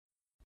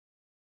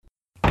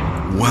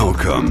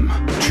Welcome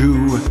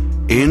to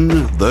In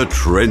the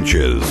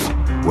Trenches,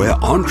 where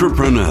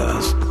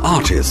entrepreneurs,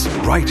 artists,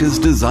 writers,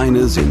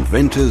 designers,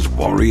 inventors,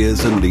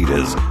 warriors, and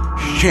leaders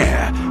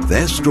share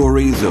their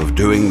stories of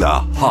doing the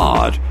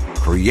hard,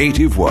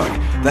 creative work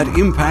that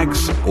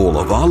impacts all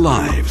of our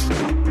lives.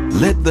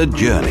 Let the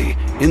journey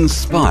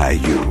inspire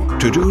you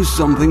to do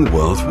something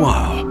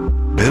worthwhile,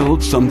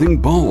 build something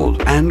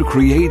bold, and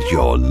create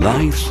your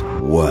life's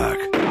work.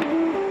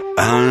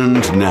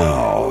 And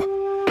now,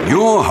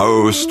 your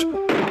host,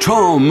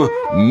 Tom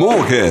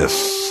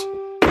Morkis.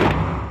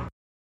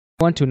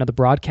 On to another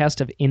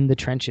broadcast of In the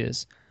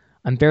Trenches.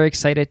 I'm very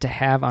excited to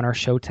have on our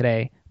show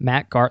today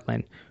Matt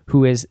Gartland,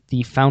 who is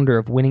the founder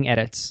of Winning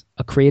Edits,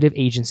 a creative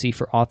agency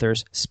for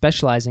authors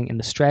specializing in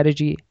the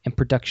strategy and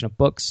production of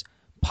books,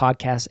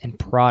 podcasts, and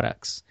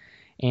products.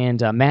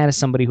 And Matt is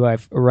somebody who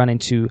I've run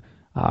into,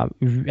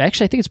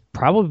 actually I think it's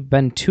probably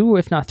been 2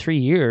 if not 3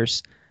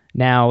 years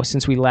now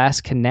since we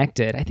last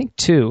connected. I think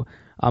 2.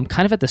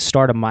 Kind of at the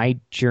start of my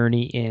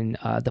journey in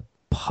the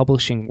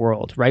publishing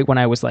world, right? When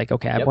I was like,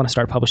 okay, I want to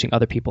start publishing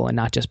other people and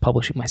not just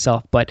publishing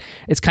myself. But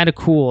it's kind of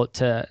cool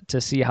to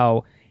see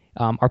how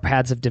our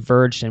paths have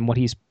diverged and what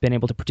he's been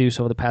able to produce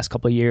over the past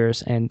couple of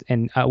years. And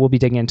we'll be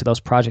digging into those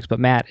projects. But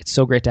Matt, it's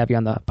so great to have you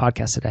on the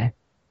podcast today.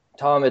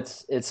 Tom,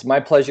 it's my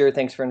pleasure.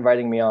 Thanks for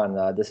inviting me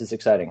on. This is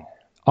exciting.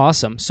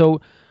 Awesome.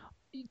 So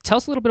tell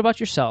us a little bit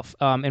about yourself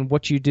and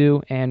what you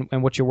do and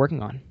what you're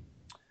working on.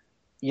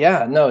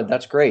 Yeah, no,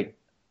 that's great.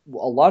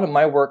 A lot of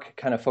my work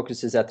kind of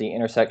focuses at the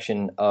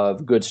intersection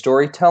of good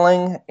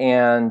storytelling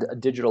and a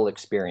digital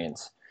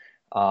experience.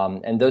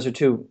 And those are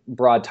 2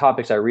 broad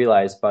topics, I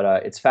realize,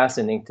 but it's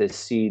fascinating to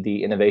see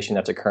the innovation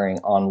that's occurring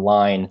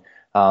online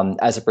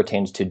as it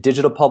pertains to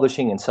digital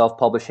publishing and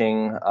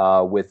self-publishing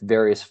with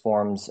various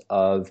forms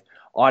of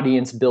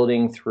audience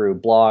building through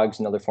blogs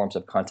and other forms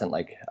of content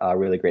like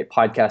really great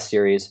podcast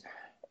series.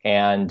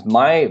 And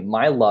my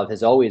love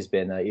has always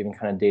been, even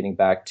kind of dating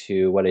back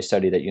to what I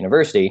studied at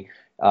university,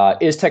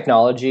 is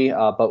technology,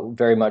 but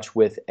very much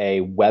with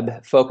a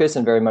web focus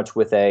and very much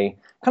with a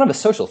kind of a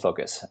social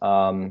focus.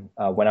 When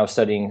I was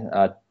studying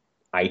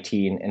IT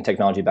and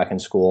technology back in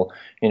school,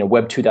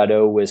 Web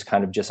 2.0 was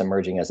kind of just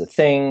emerging as a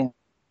thing,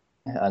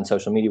 and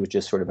social media was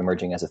just sort of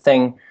emerging as a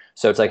thing.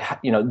 So it's like,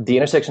 the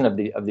intersection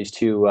of these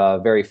 2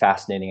 very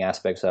fascinating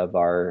aspects of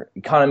our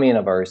economy and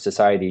of our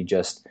society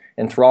just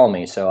enthrall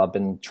me. So I've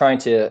been trying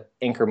to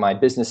anchor my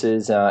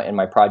businesses and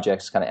my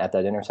projects kind of at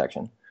that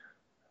intersection.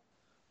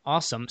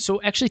 Awesome.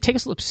 So actually take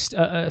us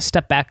a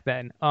step back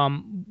then.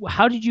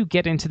 How did you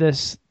get into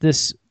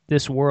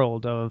this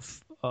world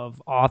of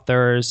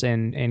authors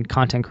and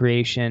content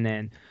creation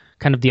and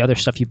kind of the other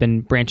stuff you've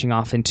been branching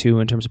off into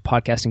in terms of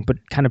podcasting, but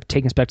kind of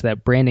taking us back to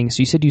that branding?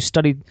 So you said you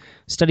studied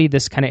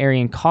this kind of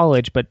area in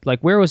college, but like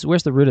where's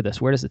the root of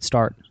this? Where does it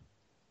start?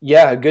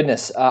 Yeah,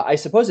 goodness. I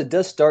suppose it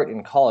does start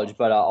in college,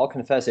 but I'll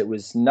confess it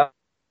was not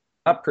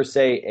per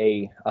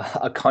se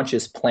a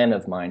conscious plan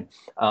of mine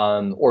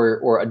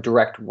or a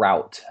direct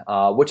route,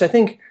 which I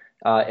think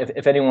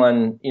if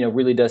anyone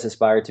really does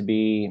aspire to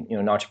be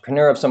an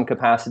entrepreneur of some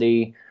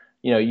capacity,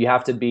 you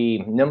have to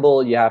be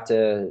nimble. You have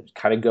to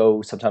kind of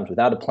go sometimes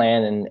without a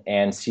plan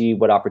and see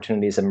what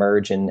opportunities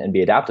emerge and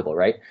be adaptable,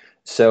 right?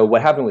 So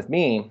what happened with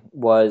me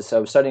was I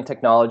was studying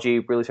technology,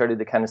 really started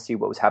to kind of see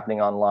what was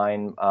happening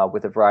online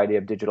with a variety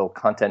of digital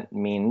content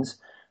means.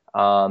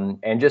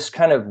 And just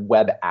kind of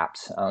web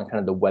apps, kind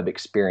of the web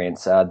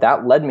experience.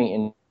 That led me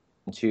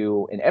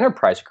into an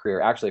enterprise career,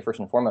 actually, first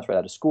and foremost, right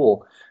out of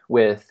school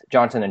with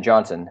Johnson &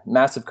 Johnson,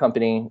 massive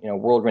company,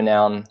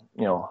 world-renowned,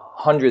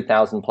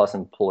 100,000 plus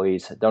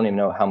employees. I don't even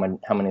know how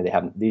many they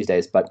have these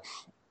days. But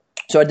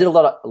so I did a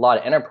lot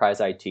of enterprise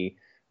IT,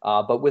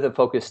 but with a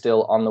focus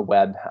still on the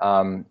web.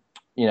 A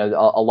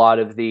lot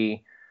of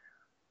the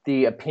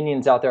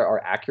opinions out there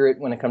are accurate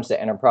when it comes to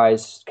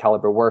enterprise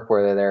caliber work,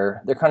 where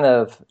they're kind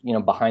of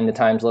behind the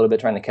times a little bit,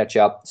 trying to catch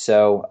up.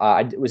 So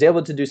I was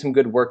able to do some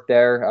good work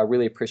there. I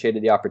really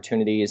appreciated the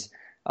opportunities,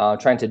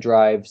 trying to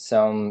drive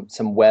some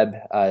web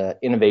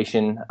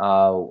innovation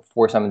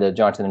for some of the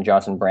Johnson &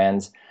 Johnson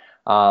brands.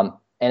 And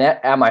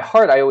at my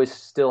heart, I always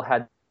still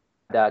had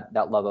that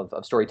love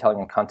of storytelling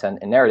and content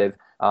and narrative.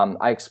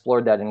 I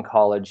explored that in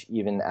college,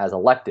 even as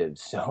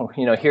electives. So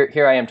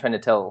here I am trying to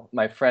tell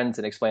my friends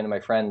and explain to my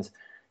friends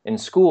in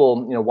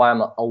school, why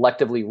I'm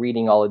electively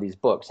reading all of these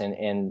books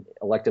and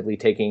electively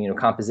taking,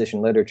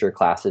 composition literature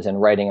classes and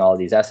writing all of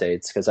these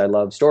essays because I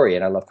love story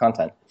and I love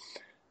content.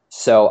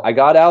 So I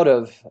got out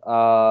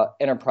of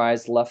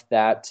enterprise, left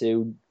that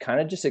to kind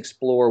of just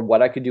explore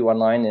what I could do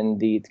online in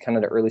the kind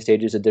of the early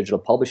stages of digital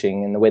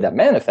publishing. And the way that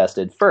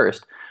manifested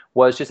first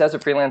was just as a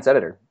freelance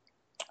editor.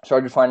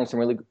 Started finding some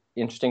really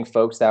interesting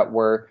folks that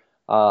were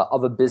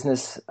of a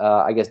business,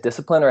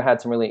 discipline, or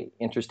had some really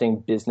interesting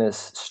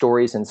business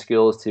stories and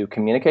skills to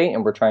communicate,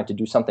 and we're trying to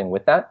do something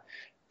with that,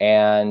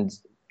 and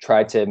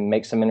try to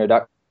make some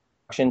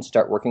introductions,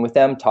 start working with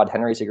them. Todd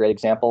Henry is a great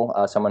example,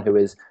 someone who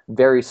is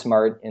very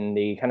smart in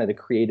the kind of the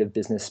creative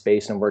business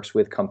space and works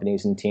with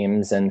companies and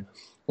teams, and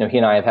he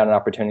and I have had an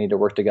opportunity to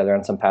work together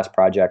on some past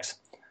projects.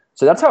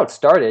 So that's how it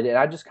started, and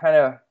I just kind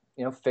of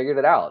figured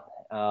it out.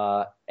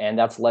 And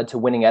that's led to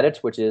Winning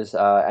Edits, which is,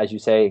 as you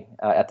say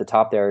at the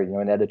top there,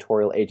 an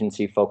editorial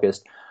agency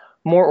focused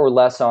more or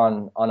less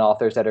on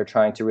authors that are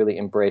trying to really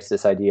embrace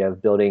this idea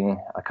of building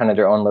a kind of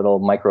their own little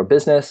micro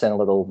business and a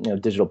little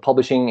digital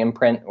publishing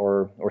imprint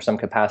or some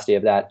capacity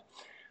of that.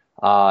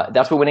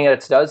 That's what Winning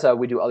Edits does.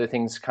 We do other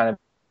things kind of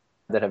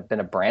that have been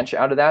a branch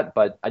out of that,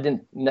 but I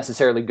didn't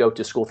necessarily go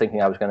to school thinking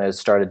I was going to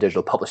start a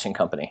digital publishing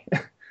company.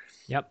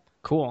 Yep,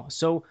 cool.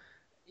 So,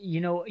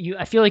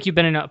 I feel like you've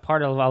been in a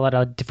part of a lot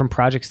of different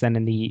projects then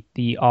in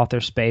the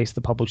author space,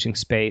 the publishing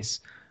space.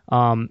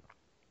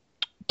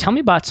 Tell me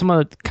about some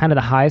of the, kind of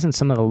the highs and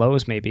some of the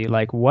lows, maybe.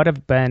 Like, what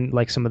have been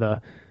like some of the,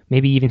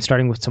 maybe even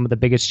starting with some of the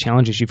biggest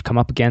challenges you've come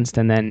up against,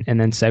 and then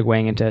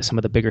segueing into some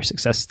of the bigger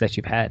successes that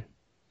you've had.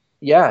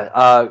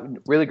 Yeah,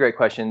 really great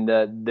question.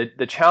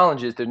 The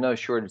challenges, there's no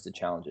shortage of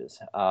challenges.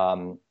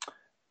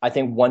 I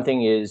think one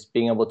thing is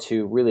being able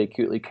to really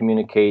acutely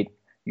communicate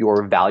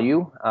your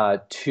value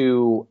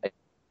to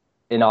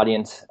an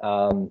audience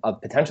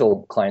of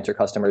potential clients or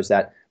customers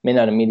that may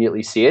not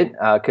immediately see it.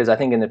 Because I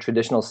think in the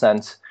traditional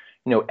sense,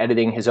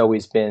 editing has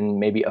always been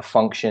maybe a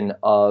function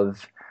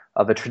of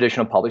a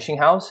traditional publishing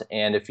house.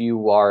 And if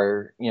you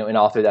are, an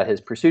author that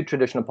has pursued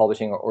traditional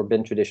publishing or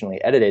been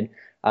traditionally edited,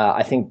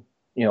 I think,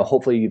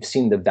 hopefully you've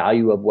seen the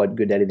value of what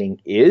good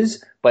editing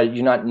is, but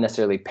you're not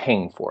necessarily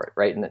paying for it,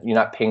 right? And you're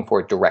not paying for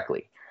it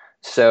directly.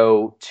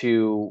 So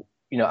to,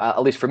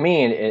 at least for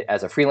me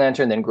as a freelancer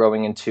and then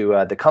growing into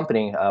the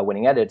company,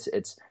 Winning Edits,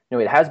 it's,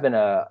 it has been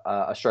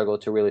a struggle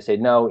to really say,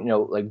 no,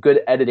 like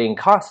good editing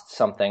costs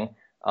something.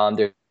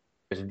 There's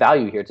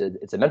value here.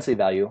 It's immensely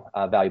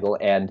valuable.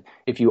 And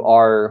if you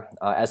are,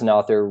 as an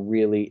author,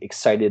 really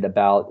excited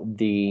about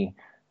the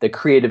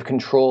creative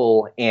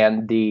control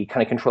and the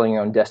kind of controlling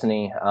your own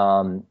destiny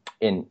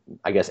in,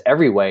 I guess,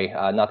 every way,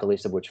 not the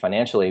least of which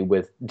financially,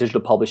 with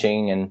digital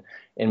publishing and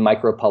in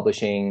micro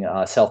publishing,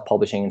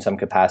 self-publishing in some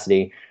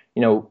capacity,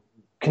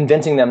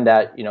 convincing them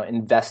that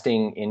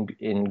investing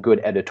in good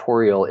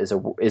editorial is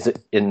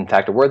in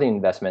fact a worthy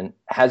investment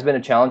has been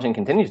a challenge and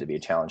continues to be a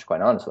challenge,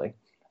 quite honestly.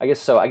 I guess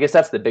so. I guess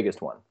that's the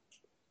biggest one.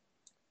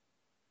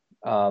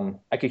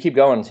 I could keep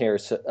going here.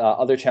 So,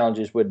 other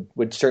challenges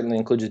would certainly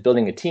include just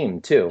building a team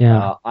too.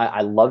 Yeah.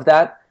 I love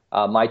that.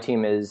 My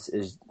team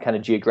is kind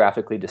of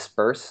geographically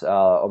dispersed,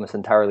 almost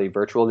entirely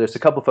virtual. There's a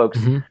couple folks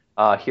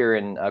here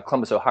in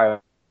Columbus,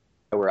 Ohio,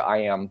 where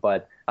I am,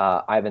 but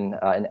I have an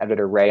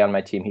editor, Ray, on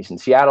my team. He's in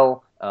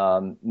Seattle.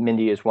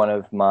 Mindy is one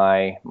of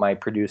my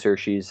producers.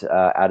 She's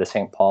out of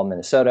St. Paul,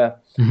 Minnesota.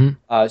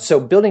 So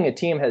building a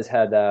team has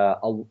had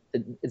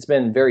it's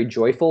been very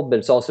joyful, but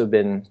it's also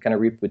been kind of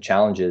reaped with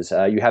challenges.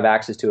 You have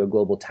access to a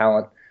global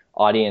talent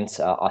audience,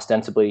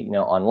 ostensibly,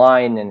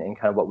 online and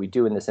kind of what we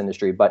do in this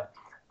industry, but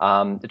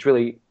it's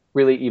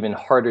really even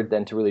harder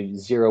than to really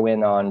zero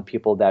in on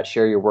people that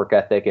share your work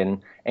ethic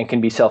and can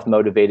be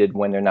self-motivated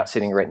when they're not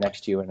sitting right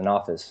next to you in an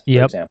office,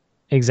 for example.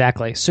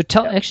 Exactly. So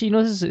actually,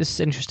 this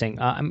is interesting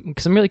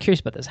because I'm really curious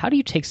about this. How do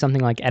you take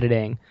something like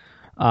editing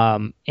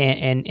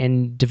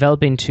and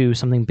develop into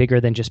something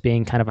bigger than just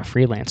being kind of a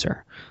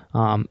freelancer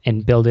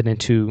and build it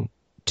into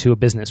a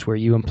business where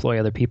you employ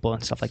other people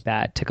and stuff like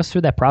that? Take us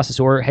through that process,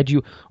 or had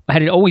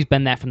it always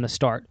been that from the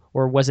start,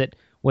 or was it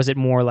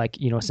more like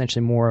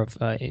essentially more of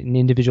an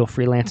individual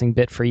freelancing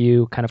bit for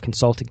you, kind of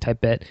consulting type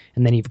bit,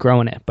 and then you've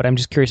grown it? But I'm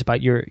just curious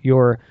about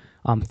your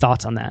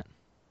thoughts on that.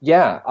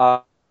 Yeah.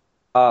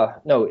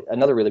 No,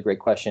 another really great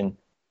question.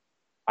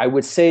 I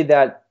would say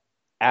that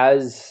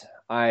as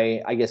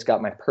I guess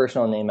got my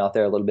personal name out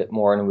there a little bit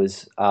more and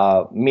was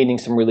meeting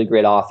some really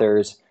great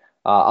authors.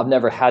 I've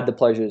never had the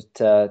pleasure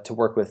to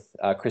work with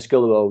Chris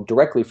Guillebeau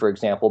directly, for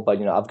example,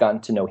 but I've gotten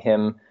to know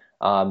him.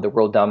 The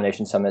World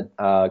Domination Summit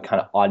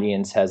kind of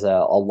audience has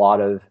a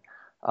lot of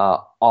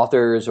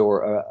authors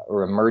or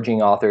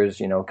emerging authors,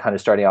 kind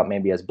of starting out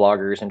maybe as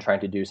bloggers and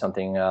trying to do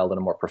something a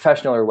little more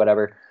professional or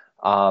whatever.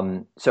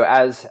 So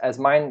as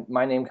my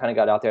name kind of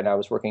got out there and I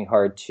was working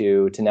hard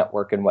to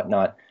network and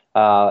whatnot,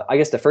 I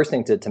guess the first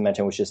thing to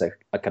mention was just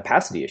a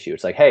capacity issue.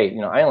 It's like, hey,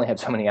 I only have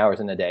so many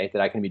hours in a day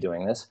that I can be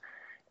doing this.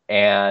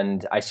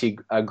 And I see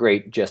a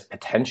great just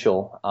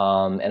potential.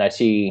 And I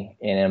see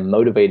and am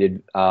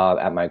motivated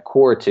at my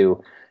core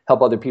to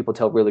help other people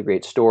tell really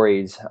great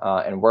stories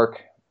and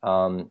work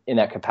in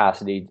that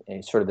capacity,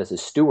 sort of as a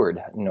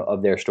steward,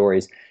 of their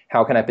stories.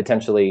 How can I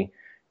potentially,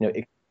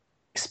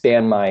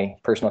 expand my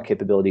personal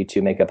capability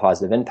to make a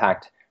positive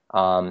impact?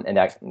 And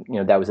that,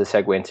 that was a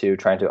segue into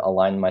trying to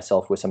align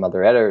myself with some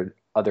other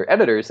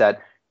editors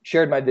that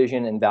shared my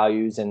vision and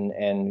values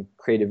and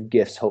creative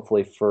gifts,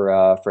 hopefully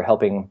for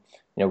helping,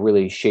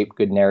 really shape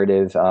good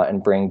narrative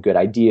and bring good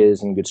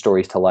ideas and good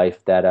stories to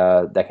life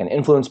that can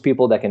influence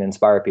people, that can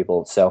inspire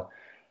people. So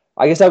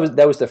I guess that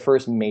was the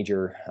first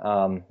major,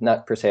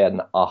 not per se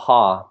an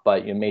aha,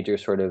 but major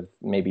sort of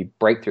maybe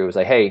breakthrough. It was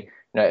like, hey,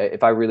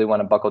 if I really want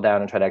to buckle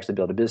down and try to actually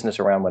build a business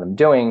around what I'm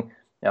doing,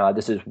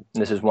 this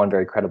is one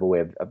very credible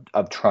way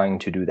of trying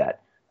to do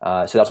that.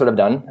 So that's what I've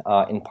done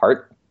in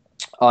part.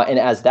 And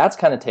as that's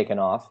kind of taken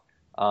off,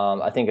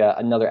 I think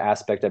another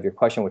aspect of your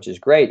question, which is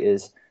great,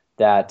 is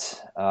that,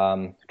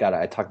 God,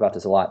 I talk about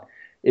this a lot,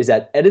 is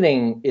that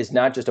editing is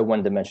not just a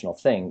one-dimensional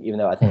thing, even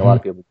though I think a lot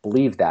of people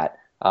believe that.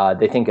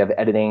 They think of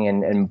editing,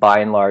 and by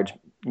and large,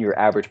 your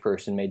average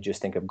person may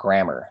just think of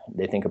grammar.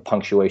 They think of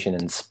punctuation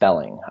and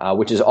spelling,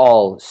 which is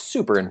all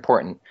super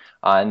important.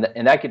 And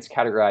that gets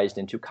categorized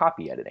into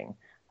copy editing.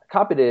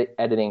 Copy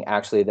editing,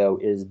 actually, though,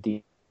 is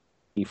the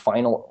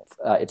final,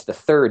 it's the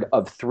third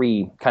of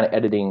three kind of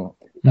editing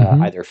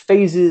either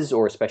phases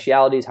or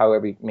specialities,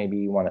 however maybe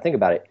you want to think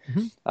about it.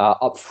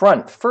 Up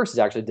front, first is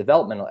actually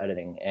developmental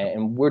editing,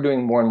 and we're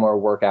doing more and more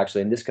work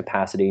actually in this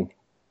capacity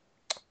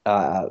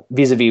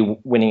vis-a-vis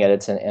Winning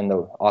Edits and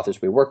the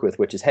authors we work with,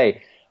 which is,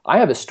 hey, I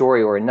have a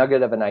story or a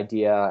nugget of an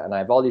idea, and I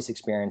have all these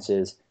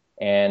experiences,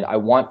 and I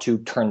want to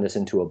turn this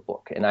into a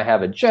book. And I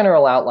have a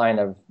general outline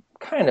of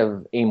kind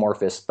of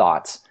amorphous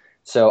thoughts.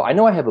 So I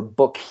know I have a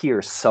book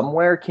here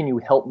somewhere. Can you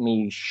help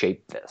me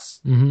shape this?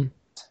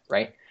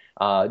 Right?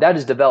 That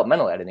is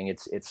developmental editing.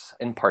 It's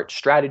in part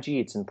strategy.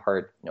 It's in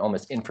part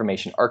almost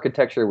information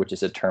architecture, which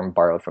is a term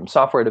borrowed from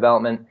software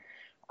development.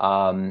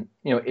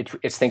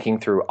 It's thinking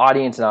through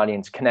audience and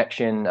audience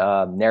connection,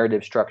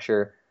 narrative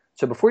structure.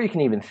 So before you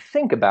can even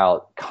think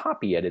about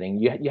copy editing,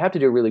 you have to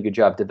do a really good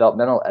job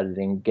developmental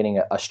editing,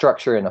 getting a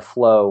structure and a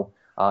flow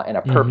and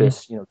a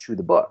purpose, to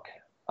the book.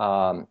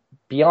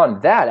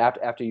 Beyond that,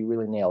 after you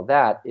really nail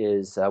that,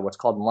 is what's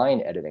called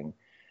line editing.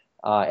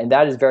 And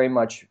that is very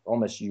much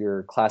almost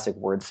your classic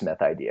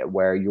wordsmith idea,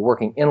 where you're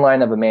working in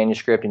line of a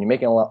manuscript and you're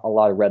making a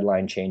lot of red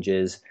line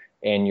changes,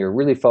 and you're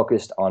really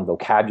focused on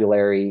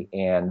vocabulary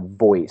and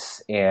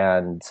voice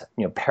and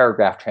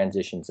paragraph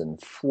transitions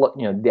and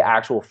the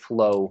actual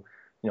flow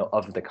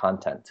of the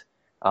content.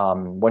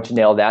 Once you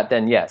nail that,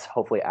 then yes,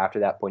 hopefully after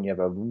that point you have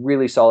a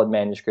really solid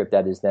manuscript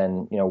that is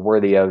then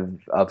worthy of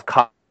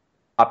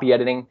copy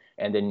editing.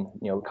 And then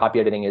copy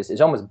editing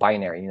is almost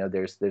binary.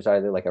 There's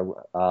either like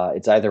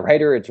it's either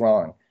right or it's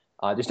wrong.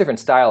 There's different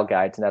style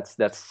guides, and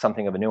that's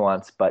something of a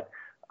nuance. But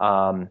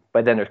then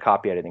there's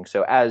copy editing.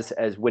 So as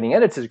Winning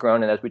Edits has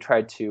grown, and as we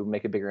tried to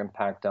make a bigger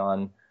impact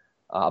on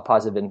a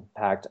positive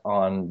impact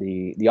on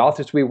the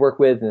authors we work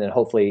with, and then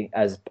hopefully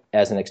as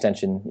an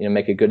extension,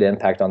 make a good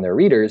impact on their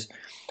readers.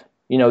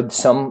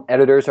 Some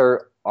editors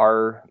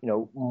are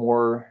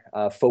more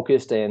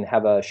focused and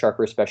have a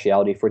sharper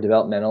specialty for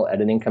developmental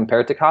editing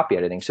compared to copy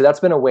editing. So that's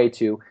been a way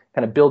to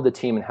kind of build the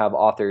team and have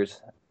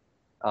authors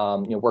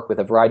work with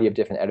a variety of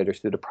different editors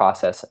through the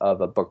process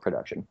of a book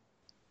production.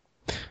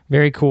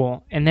 Very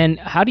cool. And then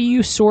how do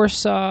you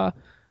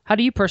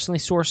personally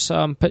source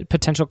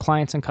potential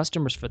clients and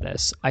customers for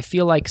this? I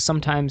feel like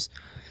sometimes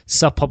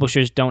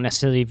self-publishers don't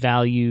necessarily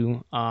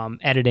value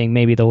editing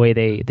maybe the way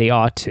they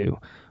ought to.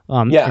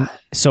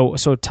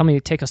 So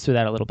take us through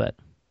that a little bit.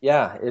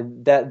 Yeah,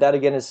 that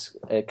again is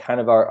kind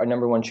of our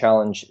number one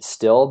challenge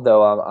still,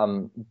 though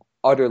I'm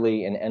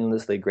utterly and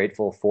endlessly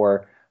grateful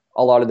for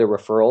a lot of the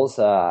referrals.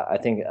 I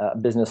think a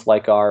business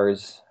like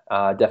ours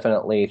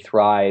definitely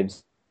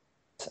thrives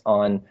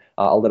on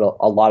a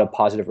lot of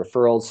positive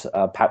referrals.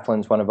 Pat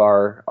Flynn's one of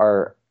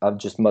our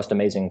just most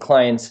amazing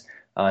clients.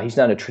 He's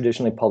not a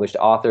traditionally published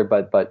author,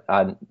 but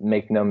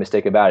make no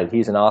mistake about it,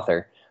 he's an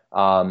author.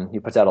 He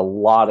puts out a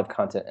lot of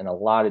content in a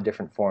lot of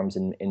different forms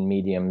and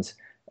mediums,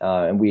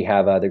 and we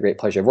have the great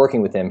pleasure of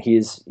working with him.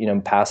 He's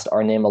passed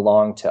our name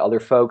along to other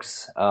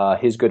folks.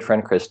 His good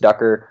friend Chris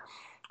Ducker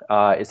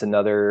is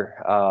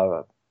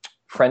another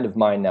friend of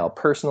mine now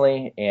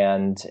personally,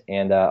 and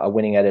a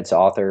Winning Edits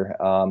author.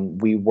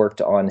 We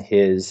worked on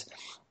his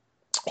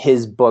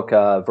book,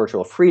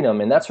 Virtual Freedom,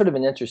 and that's sort of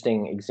an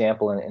interesting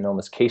example and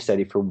almost case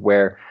study for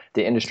where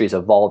the industry is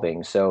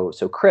evolving. So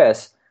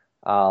Chris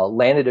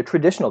landed a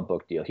traditional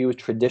book deal. He was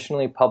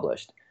traditionally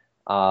published,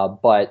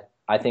 but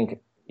I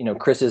think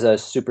Chris is a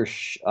super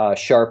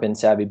sharp and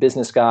savvy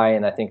business guy,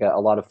 and I think a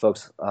lot of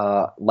folks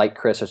like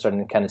Chris are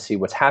starting to kind of see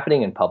what's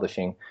happening in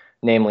publishing,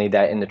 namely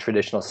that in the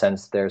traditional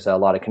sense there's a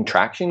lot of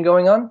contraction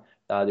going on.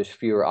 There's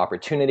fewer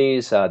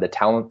opportunities. The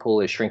talent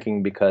pool is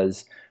shrinking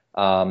because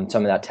some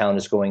of that talent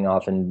is going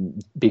off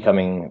and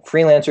becoming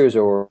freelancers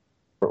or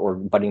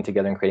budding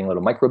together and creating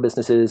little micro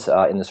businesses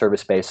in the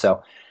service space.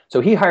 So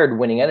he hired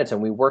Winning Edits,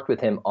 and we worked with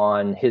him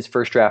on his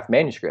first draft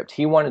manuscript.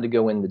 He wanted to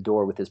go in the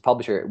door with his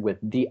publisher with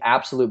the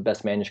absolute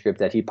best manuscript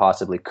that he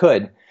possibly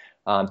could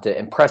to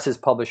impress his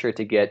publisher,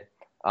 to get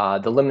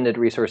the limited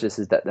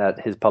resources that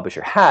his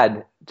publisher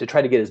had, to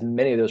try to get as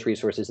many of those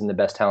resources and the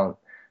best talent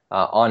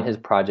on his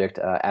project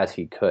as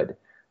he could.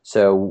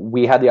 So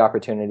we had the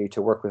opportunity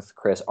to work with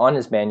Chris on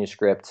his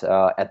manuscript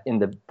in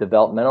the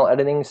developmental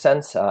editing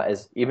sense,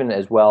 as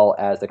well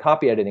as the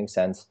copy editing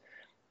sense,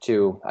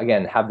 to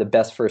again have the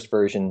best first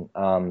version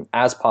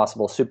as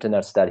possible, soup to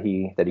nuts, that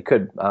he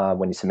could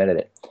when he submitted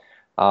it.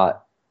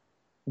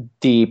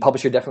 The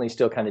publisher definitely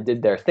still kind of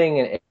did their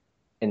thing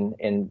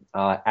and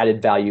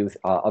added value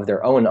of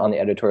their own on the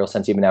editorial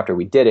sense even after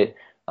we did it.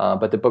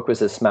 But the book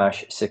was a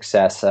smash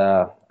success.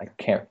 I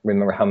can't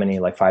remember how many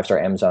 5-star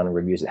Amazon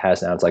reviews it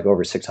has now. It's like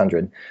over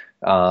 600.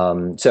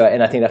 And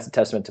I think that's a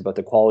testament to both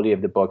the quality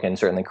of the book and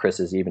certainly Chris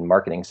is even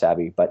marketing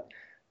savvy. But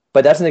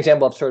that's an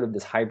example of sort of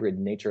this hybrid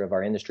nature of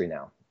our industry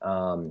now.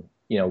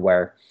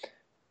 where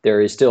there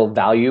is still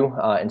value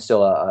and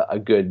still a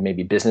good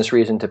maybe business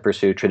reason to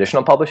pursue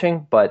traditional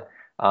publishing, but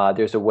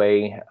there's a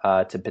way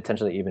to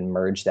potentially even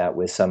merge that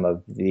with some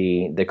of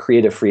the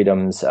creative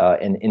freedoms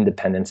and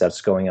independence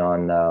that's going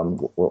on,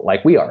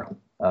 like we are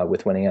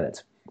with Winning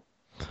Edits.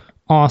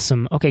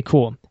 Awesome. Okay,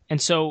 cool.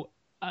 And so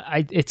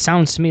it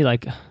sounds to me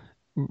like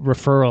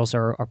referrals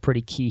are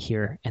pretty key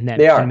here, and that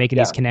kind of making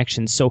these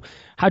connections. So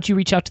how'd you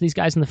reach out to these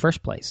guys in the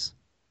first place?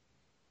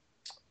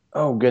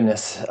 Oh,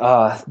 goodness.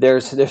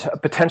 There's a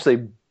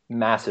potentially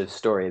massive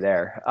story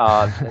there.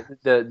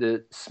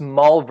 The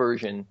small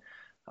version,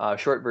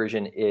 short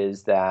version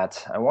is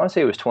that I want to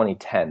say it was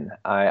 2010.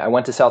 I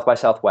went to South by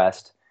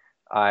Southwest.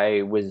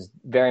 I was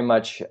very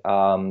much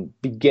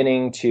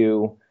beginning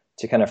to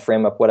kind of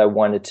frame up what I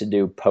wanted to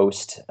do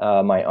post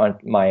my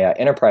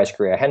enterprise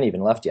career. I hadn't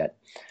even left yet,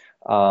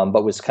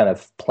 but was kind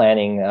of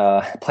planning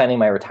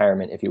my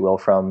retirement, if you will,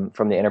 from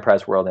the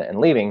enterprise world and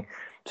leaving.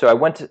 So I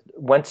went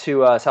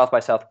to South by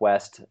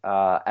Southwest.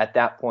 At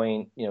that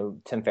point,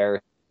 Tim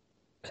Ferriss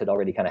had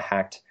already kind of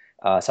hacked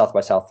South by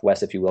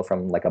Southwest, if you will,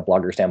 from like a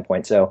blogger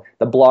standpoint. So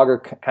the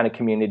blogger kind of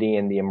community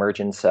and the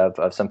emergence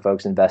of some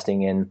folks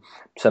investing in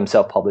some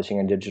self-publishing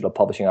and digital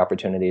publishing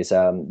opportunities,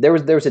 there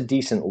was a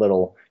decent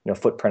little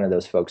footprint of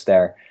those folks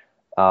there.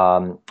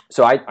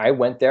 So I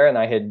went there, and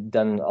I had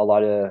done a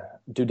lot of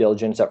due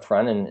diligence up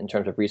front in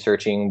terms of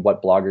researching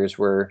what bloggers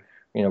were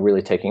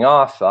really taking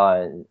off,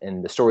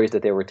 and the stories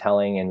that they were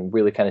telling, and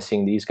really kind of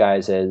seeing these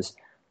guys as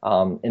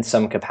in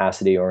some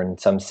capacity or in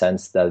some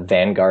sense the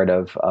vanguard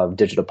of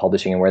digital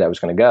publishing and where that was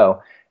going to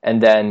go.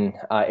 And then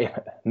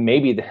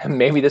maybe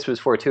this was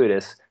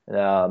fortuitous,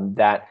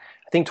 that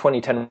I think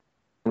 2010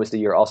 was the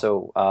year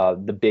also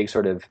the big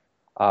sort of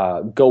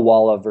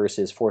GoWalla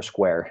versus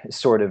Foursquare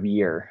sort of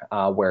year,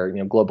 where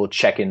global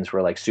check-ins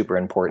were like super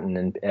important,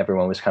 and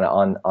everyone was kind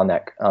of on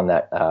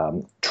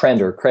that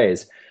trend or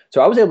craze.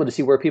 So I was able to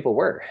see where people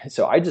were.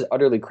 So I just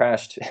utterly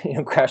crashed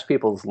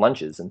people's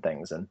lunches and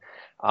things, and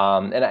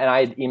I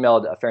had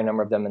emailed a fair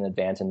number of them in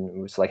advance,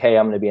 and was like, hey,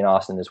 I'm going to be in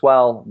Austin as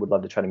well. Would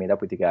love to try to meet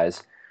up with you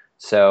guys.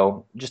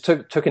 So just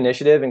took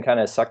initiative and kind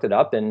of sucked it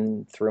up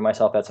and threw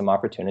myself at some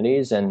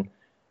opportunities, and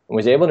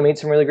was able to meet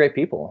some really great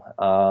people.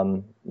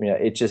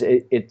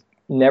 It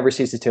never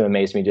ceases to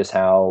amaze me just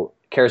how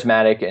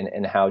charismatic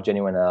and how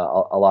genuine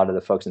a lot of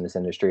the folks in this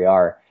industry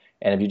are.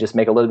 And if you just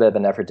make a little bit of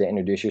an effort to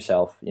introduce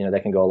yourself,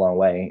 that can go a long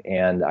way.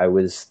 And I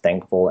was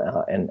thankful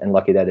and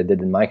lucky that it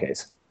did in my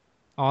case.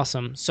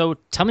 Awesome. So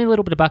tell me a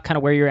little bit about kind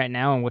of where you're at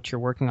now and what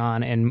you're working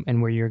on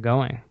and where you're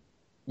going.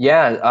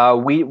 Yeah,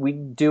 we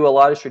do a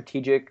lot of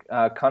strategic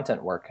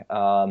content work.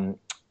 A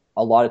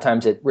lot of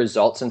times it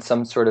results in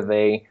some sort of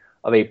a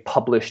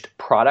published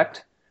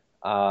product.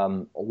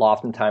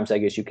 Oftentimes, I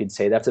guess you could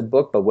say that's a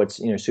book, but what's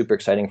super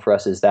exciting for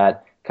us is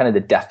that kind of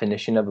the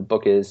definition of a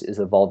book is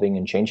evolving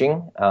and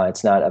changing.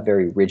 It's not a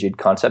very rigid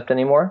concept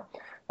anymore,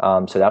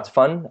 so that's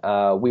fun.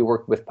 We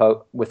work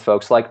with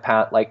folks like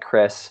Pat, like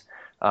Chris.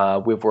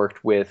 We've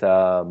worked with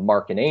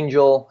Mark and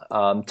Angel.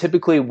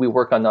 Typically, we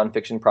work on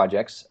nonfiction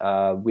projects.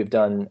 We've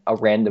done a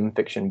random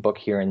fiction book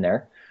here and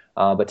there.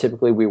 But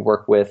typically we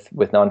work with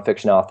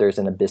nonfiction authors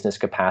in a business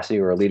capacity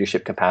or a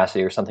leadership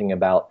capacity or something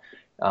about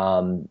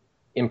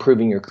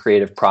improving your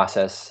creative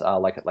process,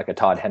 like a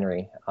Todd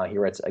Henry. He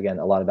writes, again,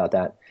 a lot about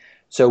that.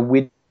 So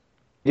we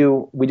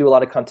do a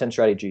lot of content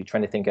strategy,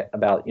 trying to think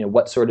about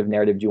what sort of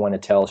narrative do you want to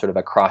tell sort of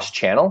across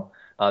channel.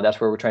 That's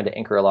where we're trying to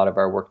anchor a lot of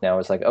our work now.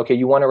 Is like, okay,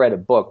 you want to write a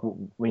book.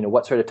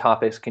 What sort of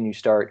topics can you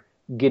start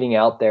getting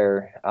out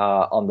there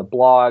on the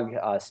blog?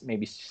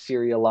 Maybe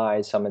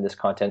serialize some of this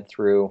content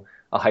through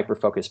a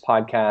hyper-focused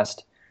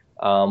podcast.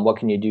 What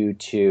can you do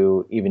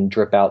to even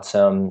drip out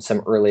some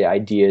early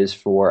ideas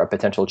for a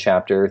potential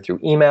chapter through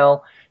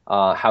email?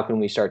 How can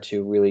we start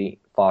to really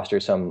foster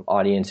some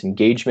audience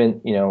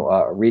engagement,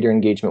 reader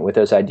engagement with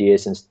those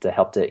ideas, and to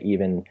help to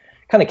even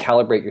kind of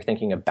calibrate your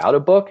thinking about a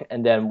book?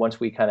 And then once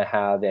we kind of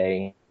have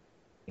a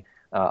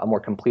more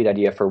complete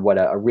idea for what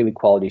a really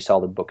quality,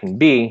 solid book can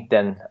be,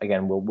 then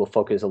again we'll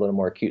focus a little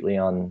more acutely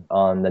on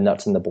the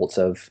nuts and the bolts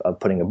of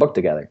putting a book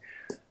together.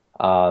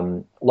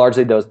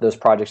 Largely those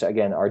projects,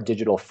 again, are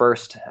digital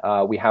first.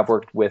 We have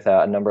worked with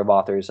a number of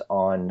authors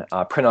on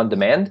print on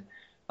demand,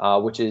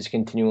 which is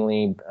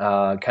continually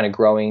kind of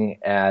growing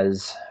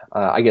as,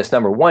 I guess,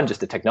 number one,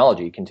 just the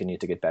technology continues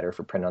to get better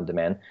for print on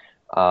demand.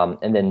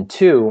 And then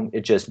two,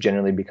 it just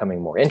generally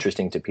becoming more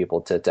interesting to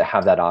people to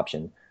have that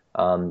option.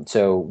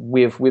 So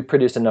we've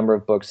produced a number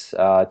of books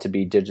to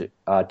be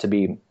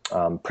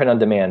print on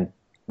demand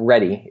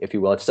ready, if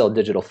you will. It's still a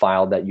digital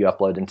file that you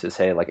upload into,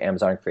 say, like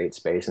Amazon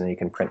CreateSpace, and then you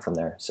can print from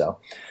there. So,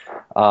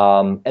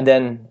 and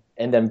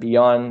then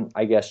beyond,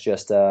 I guess,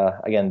 just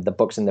again, the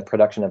books and the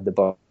production of the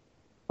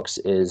books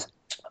is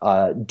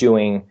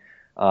doing,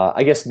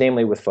 I guess,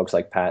 namely with folks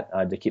like Pat,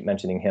 to keep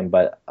mentioning him,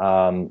 but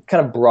kind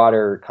of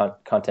broader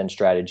content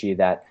strategy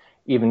that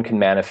even can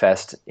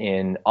manifest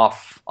in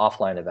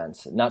offline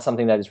events. Not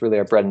something that is really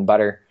our bread and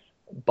butter.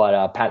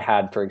 Pat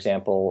had, for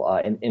example,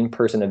 an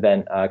in-person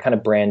event, kind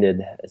of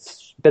branded,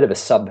 it's a bit of a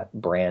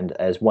sub-brand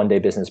as One Day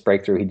Business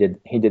Breakthrough.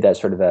 He did that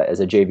sort of as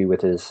a JV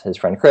with his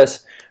friend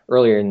Chris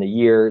earlier in the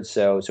year.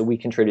 So we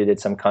contributed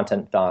some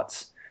content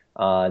thoughts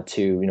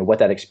to what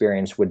that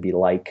experience would be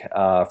like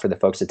for the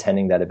folks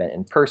attending that event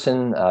in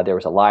person. There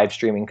was a live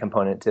streaming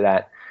component to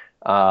that,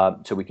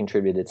 so we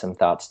contributed some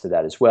thoughts to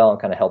that as well, and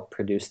kind of helped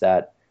produce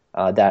that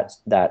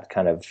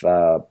kind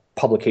of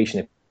publication,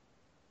 if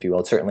you will.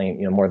 It's certainly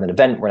more than an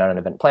event. We're not an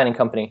event planning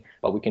company,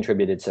 but we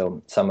contributed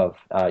some of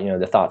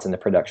the thoughts and the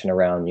production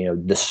around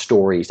the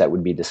stories that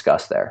would be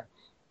discussed there.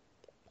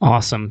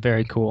 Awesome,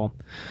 very cool.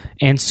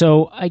 And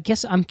so I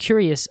guess I'm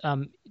curious.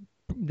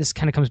 This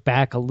kind of comes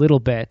back a little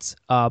bit,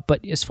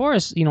 but as far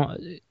as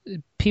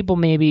people,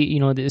 maybe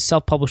the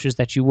self-publishers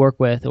that you work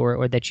with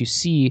or that you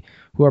see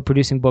who are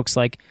producing books,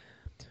 like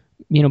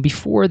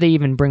before they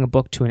even bring a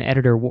book to an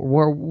editor,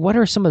 what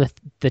are some of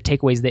the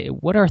takeaways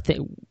what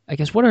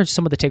are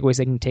some of the takeaways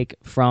they can take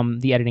from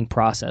the editing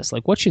process?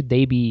 Like, what should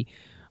they be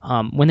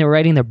when they're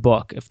writing their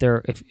book? If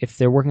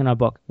they're working on a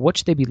book, what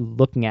should they be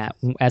looking at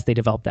as they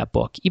develop that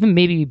book, even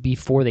maybe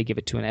before they give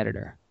it to an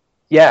editor?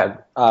 Yeah,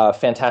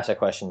 fantastic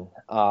question.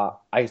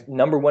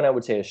 Number one, I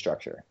would say is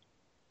structure.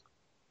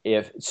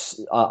 If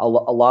a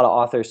lot of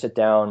authors sit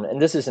down,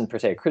 and this isn't per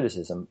se a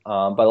criticism,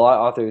 but a lot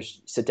of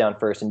authors sit down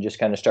first and just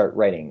kind of start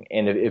writing.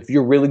 And if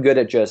you're really good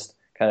at just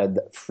kind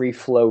of free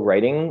flow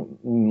writing,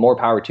 more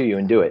power to you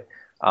and do it.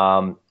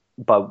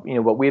 But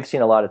what we've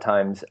seen a lot of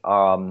times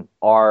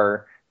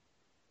are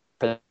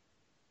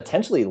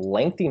potentially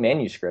lengthy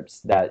manuscripts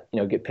that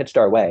get pitched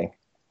our way,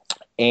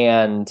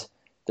 and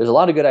there's a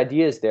lot of good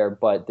ideas there,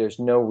 but there's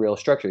no real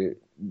structure.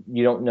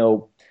 You don't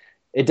know.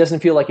 It doesn't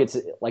feel like it's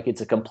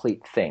a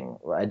complete thing.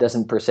 Right? It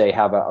doesn't per se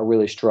have a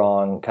really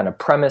strong kind of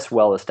premise,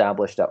 well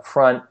established up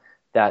front.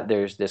 That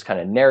there's this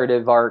kind of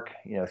narrative arc,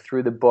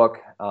 through the book,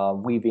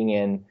 weaving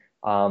in,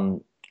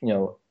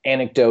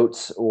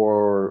 anecdotes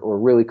or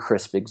really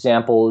crisp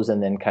examples,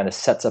 and then kind of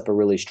sets up a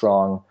really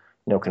strong,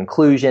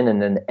 conclusion,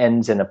 and then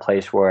ends in a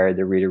place where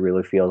the reader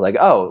really feels like,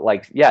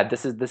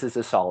 this is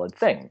a solid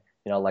thing.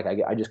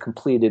 I just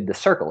completed the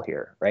circle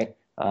here, right?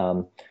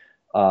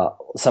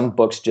 Some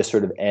books just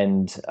sort of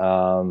end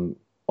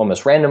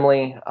almost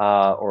randomly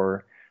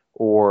or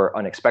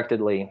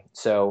unexpectedly.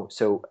 So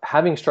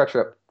having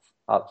structure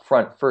up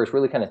front first,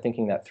 really kind of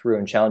thinking that through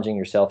and challenging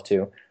yourself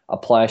to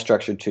apply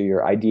structure to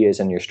your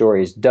ideas and your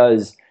stories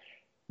does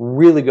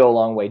really go a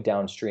long way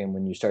downstream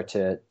when you start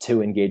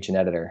to engage an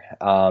editor.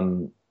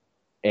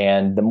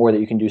 And the more that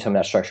you can do some of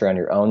that structure on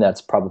your own,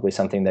 that's probably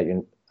something that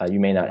you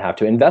may not have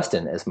to invest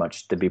in as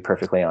much, to be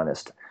perfectly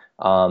honest.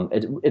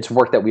 It's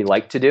work that we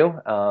like to do,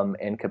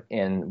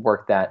 and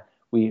work that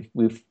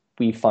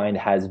we find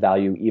has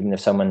value, even if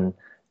someone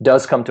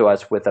does come to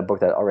us with a book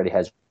that already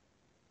has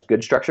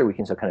good structure. We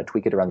can still kind of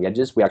tweak it around the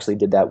edges. We actually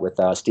did that with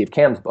Steve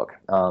Camm's book.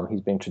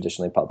 He's been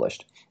traditionally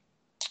published.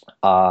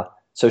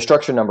 So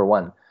structure number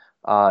one.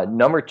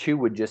 Number two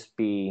would just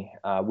be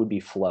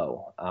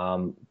flow.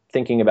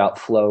 Thinking about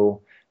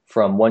flow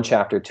from one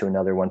chapter to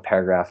another, one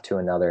paragraph to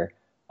another.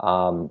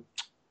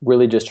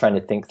 Really just trying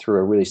to think through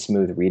a really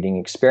smooth reading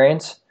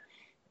experience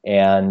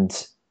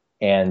and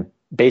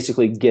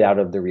basically get out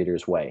of the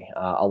reader's way.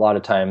 A lot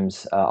of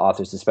times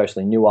authors,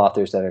 especially new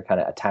authors that are kind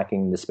of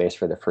attacking the space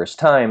for the first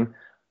time,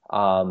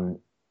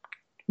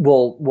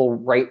 will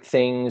write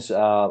things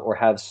or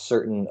have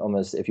certain,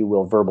 almost, if you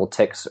will, verbal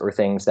tics or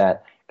things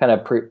that kind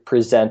of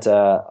present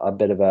a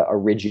bit of a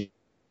rigid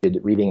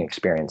reading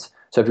experience.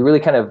 So if you really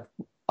kind of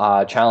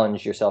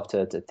challenge yourself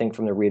to think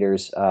from the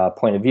reader's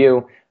point of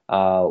view,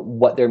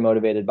 what they're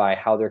motivated by,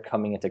 how they're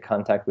coming into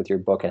contact with your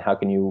book, and how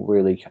can you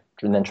really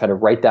and then try to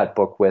write that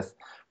book with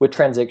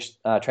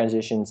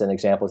transitions and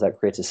examples that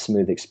creates a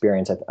smooth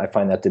experience. I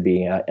find that to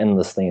be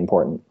endlessly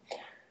important.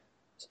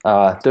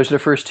 Those are the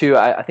first two.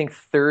 I think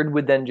third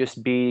would then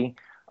just be,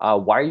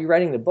 why are you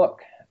writing the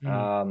book?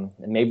 And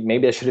maybe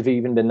that should have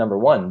even been number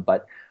one.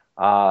 But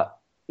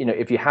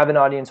if you have an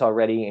audience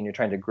already and you're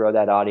trying to grow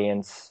that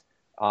audience,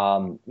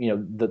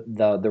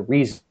 the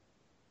reason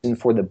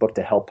for the book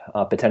to help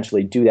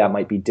potentially do that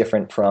might be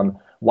different from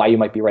why you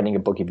might be writing a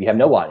book if you have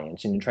no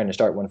audience and you're trying to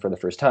start one for the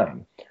first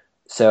time.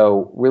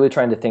 So really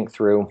trying to think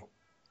through,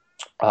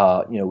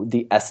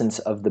 the essence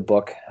of the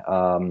book.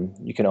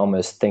 You can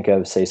almost think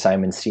of, say,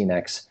 Simon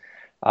Sinek's,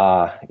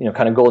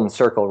 kind of golden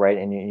circle, right?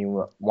 And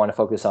you want to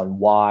focus on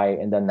why,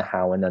 and then the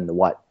how, and then the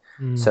what.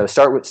 So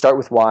start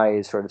with why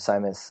is sort of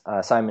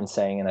Simon's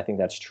saying, and I think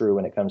that's true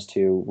when it comes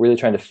to really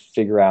trying to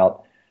figure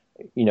out,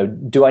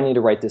 do I need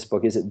to write this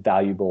book? Is it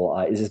valuable?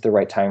 Is this the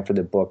right time for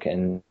the book?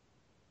 And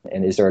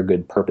is there a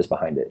good purpose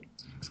behind it?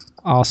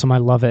 Awesome. I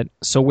love it.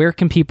 So where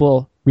can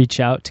people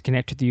reach out to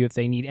connect with you if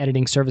they need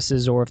editing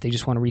services, or if they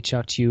just want to reach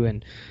out to you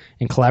and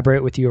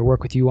collaborate with you or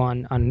work with you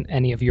on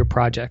any of your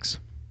projects?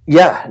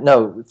 Yeah,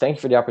 no, thank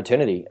you for the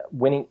opportunity.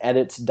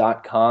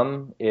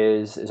 winningedits.com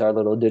is our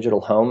little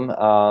digital home.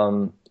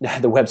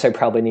 The website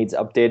probably needs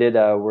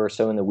updated. We're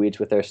so in the weeds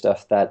with their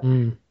stuff that,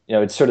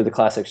 it's sort of the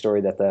classic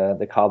story that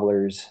the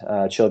cobbler's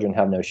children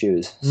have no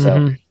shoes.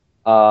 So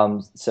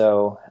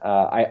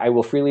I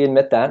will freely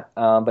admit that,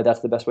 but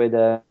that's the best way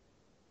to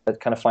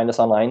kind of find us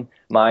online.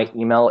 My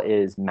email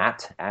is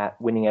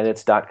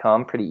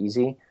matt@winningedits.com. Pretty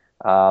easy.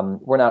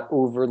 We're not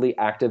overly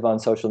active on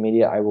social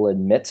media, I will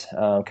admit,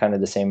 kind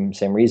of the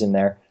same reason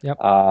there. Yep.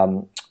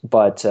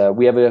 But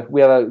we have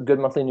a good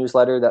monthly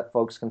newsletter that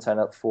folks can sign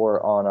up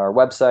for on our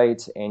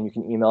website, and you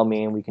can email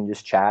me and we can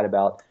just chat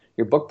about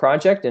your book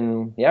project.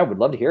 And yeah, we'd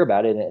love to hear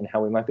about it and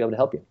how we might be able to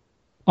help you.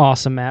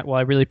 Awesome, Matt. Well,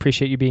 I really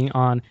appreciate you being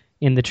on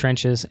In the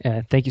Trenches.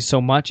 Thank you so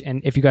much.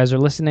 And if you guys are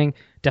listening,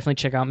 definitely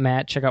check out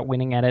Matt, check out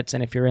Winning Edits.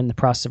 And if you're in the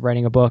process of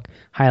writing a book,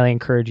 highly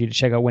encourage you to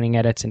check out Winning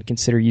Edits and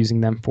consider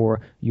using them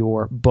for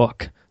your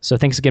book. So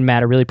thanks again,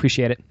 Matt. I really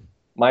appreciate it.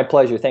 My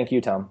pleasure. Thank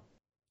you, Tom.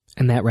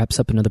 And that wraps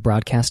up another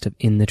broadcast of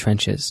In the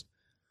Trenches.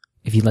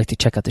 If you'd like to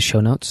check out the show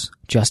notes,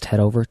 just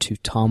head over to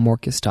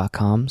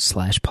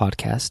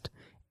tommorkes.com/podcast,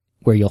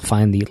 where you'll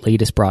find the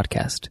latest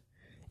broadcast.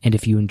 And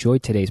if you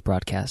enjoyed today's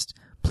broadcast,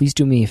 please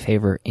do me a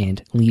favor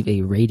and leave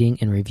a rating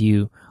and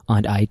review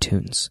on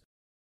iTunes.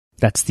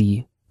 That's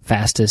the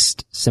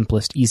fastest,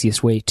 simplest,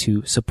 easiest way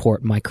to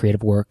support my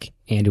creative work,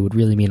 and it would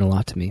really mean a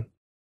lot to me.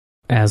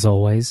 As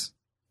always,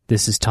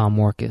 this is Tom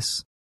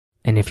Morkes,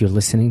 and if you're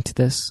listening to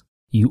this,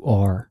 you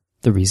are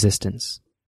the resistance.